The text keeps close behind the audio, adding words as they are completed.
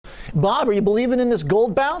Bob, are you believing in this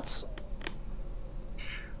gold bounce?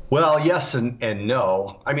 Well, yes and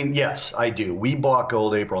no. I mean, yes, I do. We bought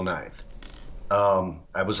gold April 9th.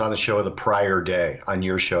 I was on the show the prior day, on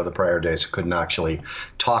your show the prior day, so couldn't actually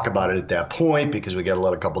talk about it at that point because we got to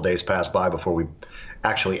let a couple days pass by before we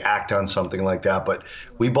actually act on something like that. But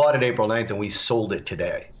we bought it April 9th and we sold it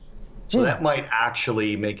today. So that might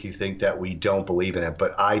actually make you think that we don't believe in it,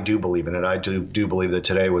 but I do believe in it. I do believe that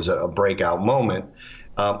today was a breakout moment.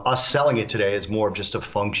 Us selling it today is more of just a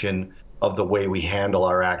function of the way we handle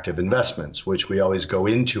our active investments, which we always go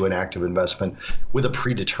into an active investment with a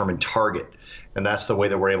predetermined target. And that's the way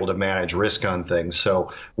that we're able to manage risk on things.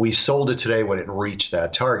 So we sold it today when it reached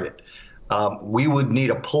that target. We would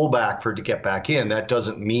need a pullback for it to get back in. That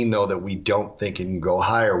doesn't mean, though, that we don't think it can go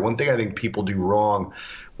higher. One thing I think people do wrong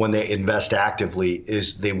when they invest actively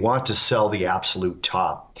is they want to sell the absolute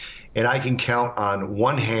top. And I can count on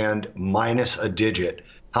one hand minus a digit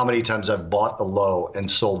how many times I've bought the low and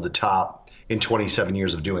sold the top in 27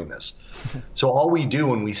 years of doing this. So all we do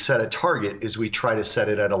when we set a target is we try to set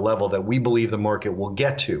it at a level that we believe the market will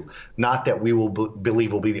get to, not that we will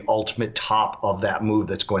believe will be the ultimate top of that move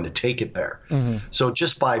that's going to take it there. So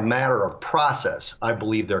just by matter of process, I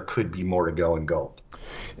believe there could be more to go in gold.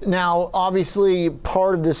 Now, obviously,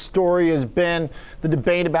 part of this story has been the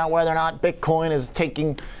debate about whether or not Bitcoin is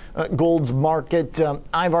taking gold's market.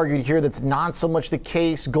 I've argued here that's not so much the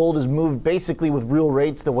case. Gold has moved basically with real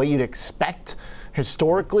rates the way you'd expect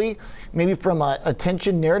historically, maybe from a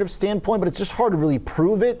attention narrative standpoint, but it's just hard to really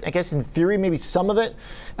prove it. I guess in theory, maybe some of it.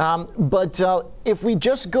 But if we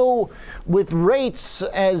just go with rates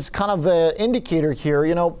as kind of an indicator here,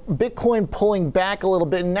 you know, Bitcoin pulling back a little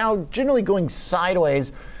bit and now generally going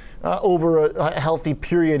sideways over a healthy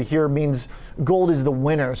period here means gold is the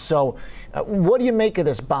winner. So what do you make of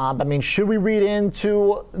this, Bob? I mean, should we read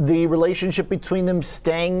into the relationship between them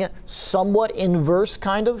staying somewhat inverse,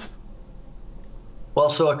 kind of? Well,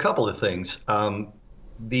 so a couple of things.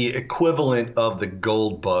 The equivalent of the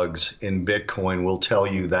gold bugs in Bitcoin will tell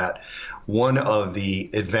you that one of the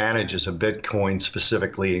advantages of Bitcoin,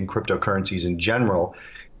 specifically in cryptocurrencies in general,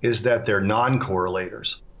 is that they're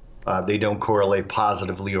non-correlators. They don't correlate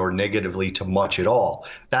positively or negatively to much at all.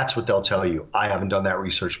 That's what they'll tell you. I haven't done that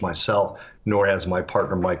research myself, nor has my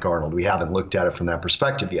partner, Mike Arnold. We haven't looked at it from that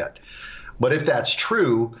perspective yet. But if that's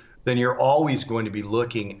true, then you're always going to be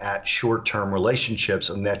looking at short-term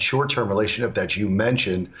relationships. And that short-term relationship that you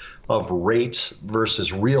mentioned of rates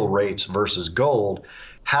versus real rates versus gold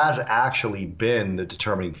has actually been the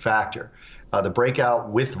determining factor. The breakout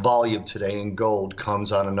with volume today in gold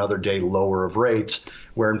comes on another day lower of rates,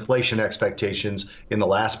 where inflation expectations in the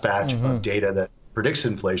last batch of data that predicts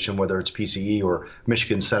inflation, whether it's PCE or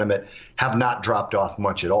Michigan sentiment, have not dropped off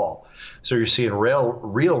much at all. So you're seeing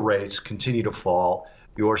real rates continue to fall.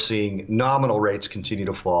 You're seeing nominal rates continue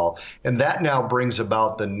to fall. And that now brings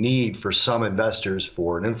about the need for some investors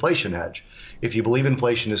for an inflation hedge. If you believe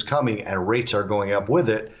inflation is coming and rates are going up with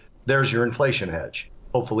it, there's your inflation hedge.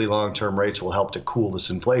 Hopefully long-term rates will help to cool this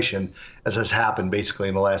inflation, as has happened basically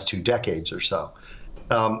in the last 2 decades or so.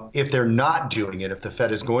 If they're not doing it, if the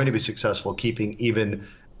Fed is going to be successful keeping even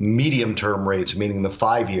medium-term rates, meaning the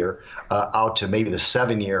 5-year out to maybe the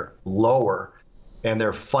 7-year lower, and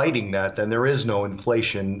they're fighting that, then there is no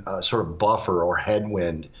inflation sort of buffer or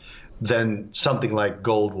headwind. Then something like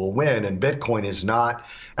gold will win, and Bitcoin is not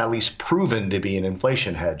at least proven to be an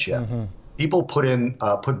inflation hedge yet. People put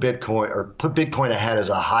Bitcoin ahead as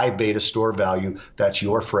a high beta store value. That's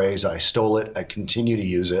your phrase. I stole it. I continue to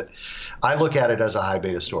use it. I look at it as a high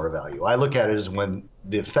beta store value. I look at it as when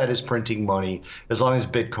the Fed is printing money, as long as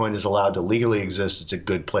Bitcoin is allowed to legally exist, it's a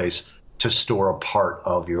good place to store a part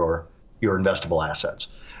of your investable assets.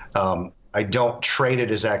 I don't trade it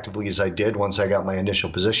as actively as I did once I got my initial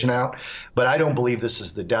position out, but I don't believe this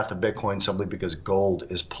is the death of Bitcoin simply because gold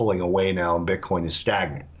is pulling away now and Bitcoin is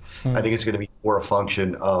stagnant. I think it's going to be more a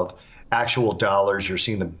function of actual dollars.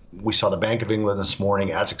 We saw the Bank of England this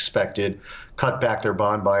morning, as expected, cut back their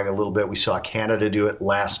bond buying a little bit. We saw Canada do it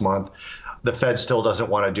last month. The Fed still doesn't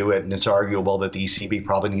want to do it, and it's arguable that the ECB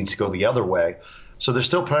probably needs to go the other way. So there's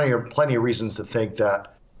still plenty of reasons to think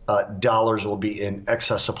that dollars will be in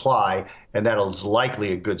excess supply, and that is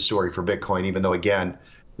likely a good story for Bitcoin, even though, again,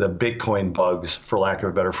 the Bitcoin bugs, for lack of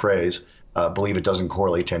a better phrase, believe it doesn't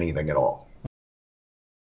correlate to anything at all.